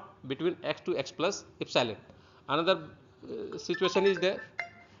you got between x to x plus epsilon. Another situation is there.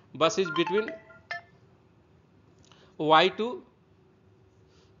 Bus is between y to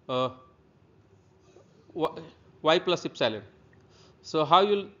y plus epsilon. So how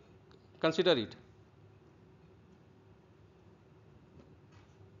you will consider it?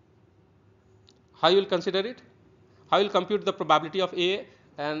 How you will consider it? How you will compute the probability of A?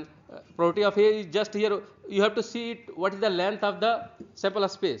 And probability of A is just here. You have to see it. What is the length of the sample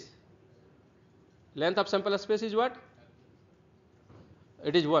space? Length of sample space is what?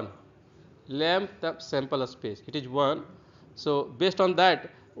 It is 1. Length of sample space, it is 1. So based on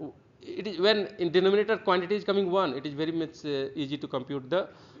that, it is when in denominator quantity is coming 1, it is very much easy to compute the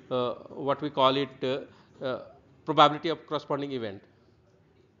what we call it probability of corresponding event.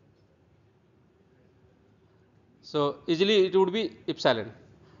 So easily it would be epsilon.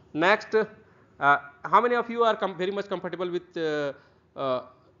 Next, how many of you are very much comfortable with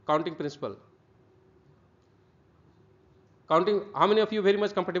counting principle? Counting. How many of you very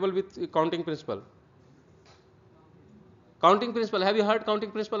much comfortable with counting principle? Counting principle. Have you heard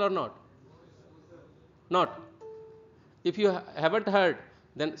counting principle or not? Not. If you haven't heard,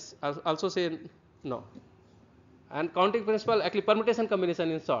 then also say no. And counting principle, actually permutation combination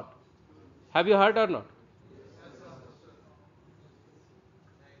in short. Have you heard or not?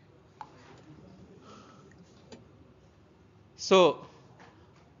 So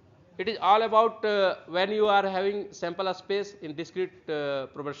it is all about when you are having sample space in discrete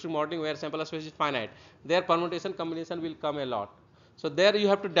probabilistic modeling where sample space is finite, there permutation combination will come a lot. So there you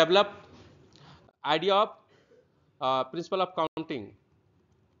have to develop idea of principle of counting.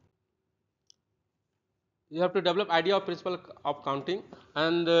 You have to develop idea of principle of counting.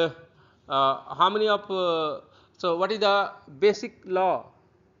 And how many of so what is the basic law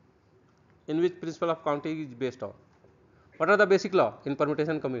in which principle of counting is based on? What are the basic law in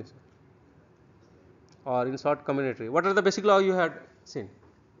permutation combination or in short combinatory? What are the basic law you had seen?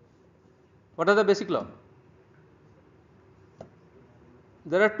 What are the basic law?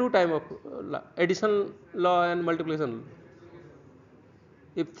 There are two type of addition law and multiplication.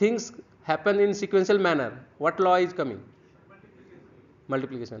 If things happen in sequential manner, what law is coming?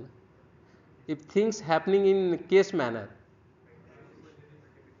 Multiplication. If things happening in case manner,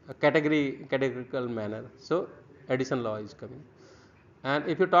 a categorical manner, so addition law is coming. And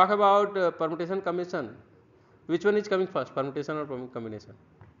if you talk about permutation combination, which one is coming first, permutation or combination?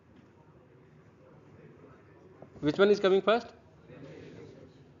 Which one is coming first?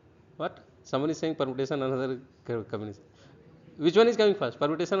 What? Someone is saying permutation, another combination. Which one is coming first,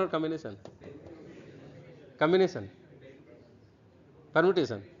 permutation or combination? Combination.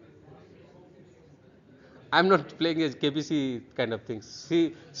 Permutation. I am not playing as KBC kind of things.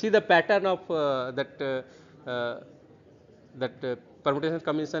 See the pattern of that permutation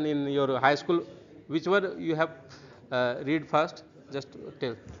combination in your high school. Which one you have read first? Just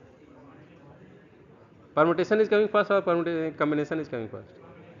tell. Permutation is coming first or permutation combination is coming first?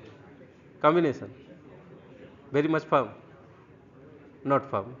 Combination. Very much firm. Not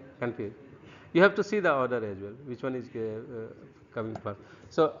firm. Confused. You have to see the order as well. Which one is coming first?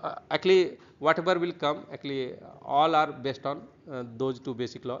 So actually, whatever will come, actually all are based on those two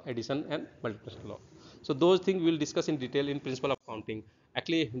basic law, addition and multiplication law. So those things we will discuss in detail in principle of counting.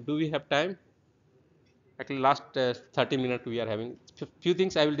 Actually, do we have time? Actually last 30 minutes we are having few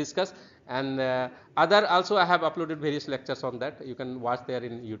things I will discuss, and other also I have uploaded various lectures on that, you can watch there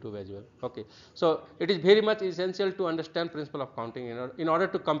in YouTube as well. Okay, so it is very much essential to understand principle of counting in order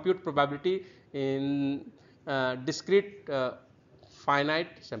to compute probability in discrete finite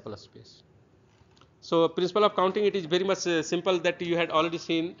sample space. So principle of counting, it is very much simple, that you had already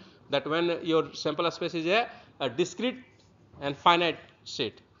seen that when your sample space is a discrete and finite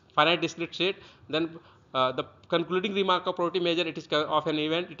set, finite discrete set, then the concluding remark of probability measure it is of an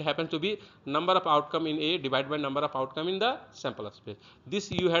event, it happens to be number of outcome in A divided by number of outcome in the sample space. This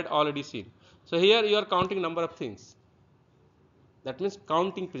you had already seen. So here you are counting number of things. That means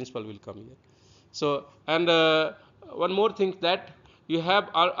counting principle will come here. So and one more thing, that you have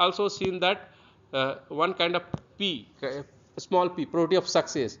also seen that one kind of P, small p, probability of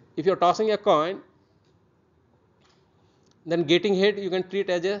success. If you are tossing a coin, then getting head you can treat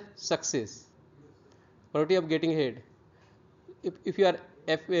as a success. Probability of getting head. If you are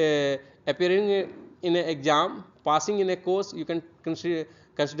appearing in an exam, passing in a course, you can consider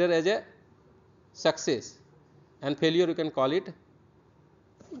as a success, and failure you can call it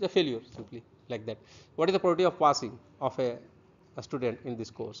the failure, simply like that. What is the probability of passing of a student in this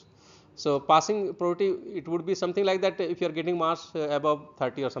course? So passing probability, it would be something like that. If you are getting marks above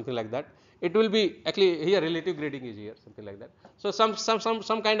 30 or something like that, it will be actually here relative grading is here, something like that. So some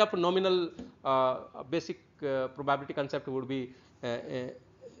kind of nominal basic probability concept would be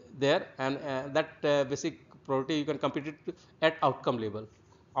there, and that basic probability you can compute it at outcome level.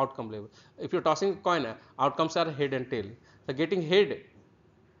 If you are tossing a coin, outcomes are head and tail. So getting head,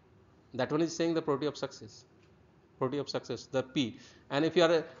 that one is saying the probability of success. Probability of success, the P. And if you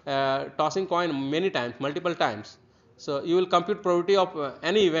are tossing coin many times, multiple times, so you will compute probability of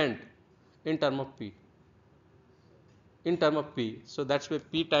any event in term of P. So that's why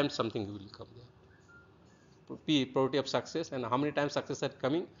P times something will come there. P, probability of success, and how many times success are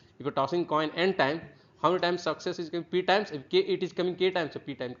coming. If you are tossing coin n time, how many times success is coming? P times. If K, it is coming K times, so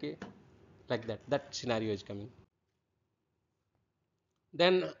P times K. like that. That scenario is coming.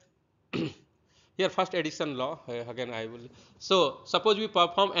 Then here first addition law, again I will. So suppose we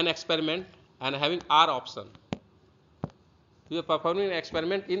perform an experiment and having R option. We are performing an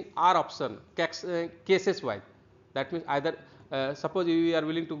experiment in R option, cases wise. That means either suppose we are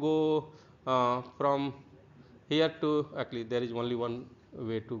willing to go from here to, actually there is only one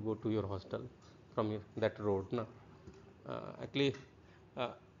way to go to your hostel from here, that road. No? Actually, uh,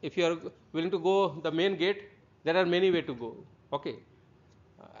 if you are willing to go the main gate, there are many way to go. Okay,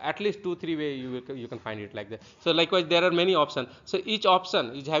 at least 2-3 way you can find it like that. So likewise there are many options. So each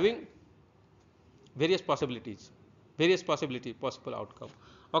option is having various possibilities, possible outcome.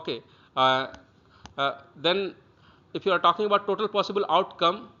 Okay, then if you are talking about total possible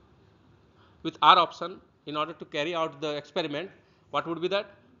outcome with R option, in order to carry out the experiment, what would be that?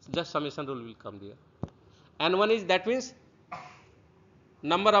 Just summation rule will come there. And one is, that means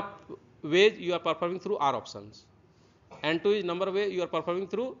number of ways you are performing through R options, and 2 is number of ways you are performing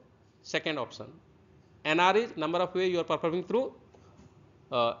through second option, NR is number of ways you are performing through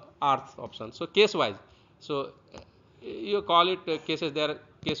Rth option. So case wise, so you call it cases, there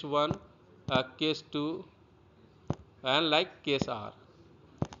case 1, case 2, and like case R.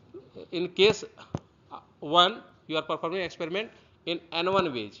 In case 1 you are performing experiment in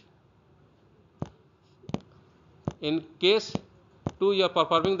N1 ways. In case 2 you are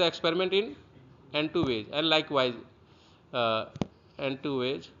performing the experiment in N2 ways, and likewise N2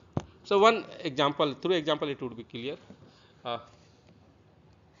 ways. So one example, through example it would be clear.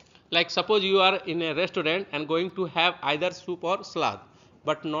 Like suppose you are in a restaurant and going to have either soup or salad,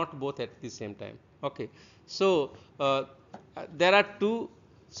 but not both at the same time. Okay, so there are 2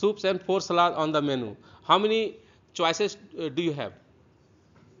 soups and 4 salad on the menu. How many choices do you have?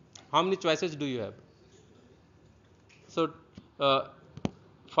 How many choices do you have? So uh,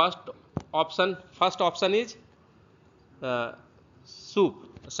 first option is soup.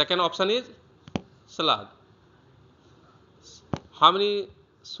 Second option is salad. How many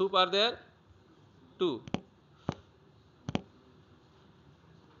soup are there? 2.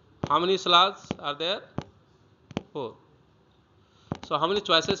 How many salads are there? 4. So how many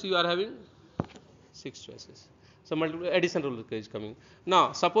choices you are having? 6 choices. So multiple addition rule is coming.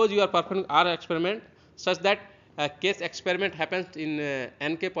 Now suppose you are performing R experiment such that case experiment happens in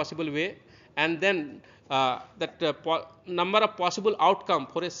nk possible way, and then that number of possible outcome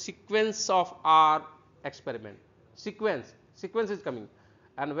for a sequence of R experiment. Sequence is coming,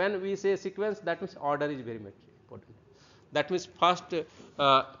 and when we say sequence, that means order is very much important. That means first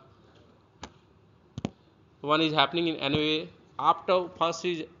one is happening in any way. After first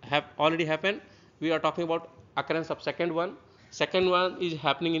is have already happened, we are talking about occurrence of second one. Second one is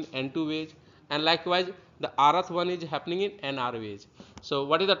happening in N2 ways, and likewise the Rth one is happening in NR ways. So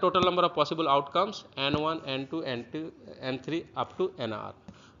what is the total number of possible outcomes? N1, N2, N2, N3 up to NR.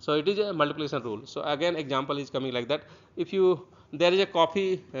 So it is a multiplication rule. So again example is coming like that. If you, there is a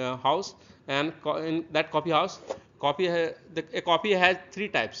coffee house, and in that coffee house, a coffee has 3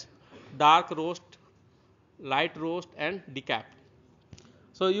 types: dark roast, light roast, and decaf.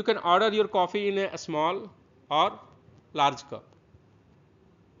 So you can order your coffee in a small or large cup,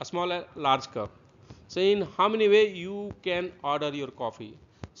 a small or large cup. So in how many way you can order your coffee?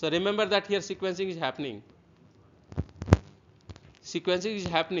 So remember that here sequencing is happening. Sequencing is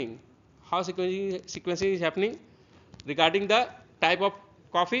happening. How sequencing is happening? Regarding the type of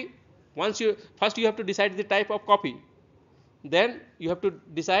coffee. Once you first you have to decide the type of coffee, then you have to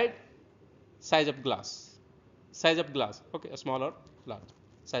decide size of glass. Okay, a small or large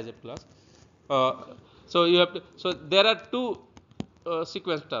size of glass. So you have to, so there are 2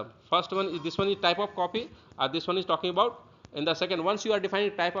 sequence term. First one is, this one is type of coffee, this one is talking about in the second. Once you are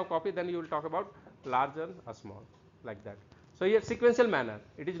defining type of coffee, then you will talk about large and a small, like that. So here sequential manner,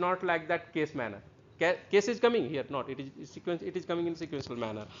 it is not like that case manner. Case is coming here, not it is sequence, it is coming in sequential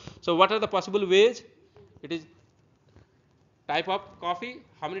manner. So what are the possible ways? It is type of coffee.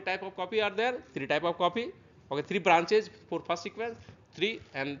 How many type of coffee are there? 3 type of coffee. Okay, 3 branches for first sequence, 3,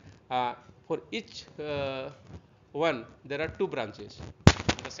 and for each one there are 2 branches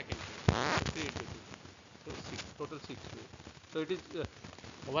in the second sequence. 3 into 2, so 6, total 6 ways. So it is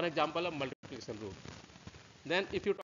one example of multiplication rule. Then if you